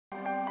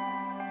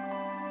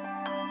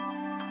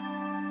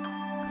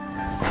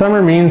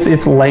Summer means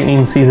it's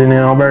lightning season in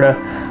Alberta,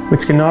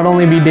 which can not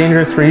only be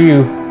dangerous for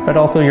you, but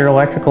also your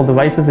electrical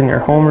devices in your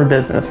home or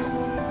business.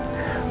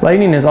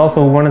 Lightning is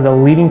also one of the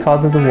leading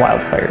causes of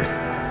wildfires.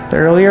 The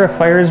earlier a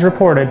fire is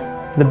reported,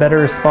 the better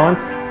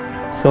response,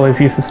 so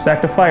if you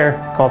suspect a fire,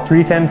 call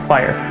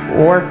 310-FIRE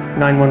or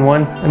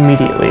 911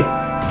 immediately.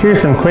 Here's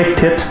some quick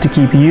tips to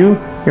keep you,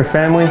 your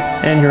family,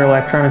 and your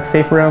electronics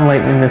safe around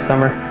lightning this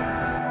summer.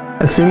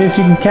 As soon as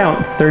you can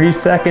count 30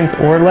 seconds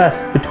or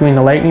less between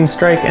the lightning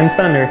strike and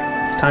thunder,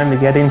 it's time to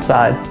get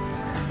inside.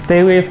 Stay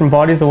away from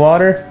bodies of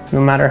water,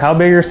 no matter how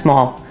big or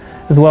small,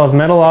 as well as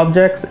metal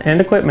objects and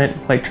equipment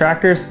like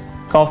tractors,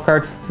 golf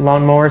carts,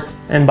 lawnmowers,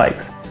 and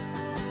bikes.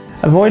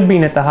 Avoid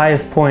being at the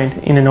highest point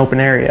in an open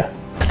area.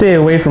 Stay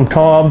away from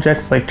tall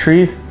objects like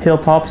trees,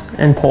 hilltops,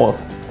 and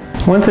poles.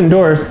 Once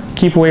indoors,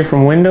 keep away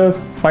from windows,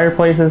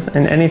 fireplaces,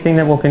 and anything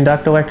that will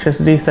conduct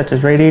electricity such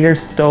as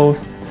radiators,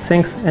 stoves,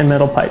 sinks, and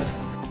metal pipes.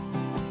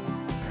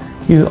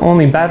 Use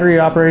only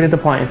battery-operated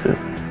appliances.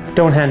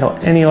 Don't handle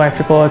any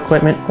electrical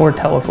equipment or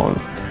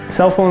telephones.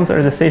 Cell phones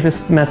are the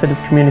safest method of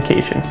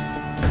communication.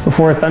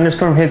 Before a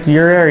thunderstorm hits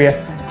your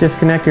area,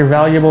 disconnect your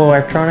valuable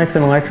electronics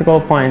and electrical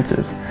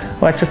appliances.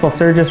 Electrical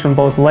surges from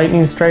both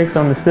lightning strikes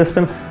on the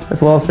system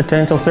as well as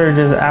potential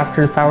surges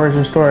after power is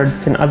restored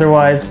can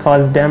otherwise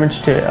cause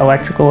damage to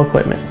electrical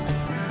equipment.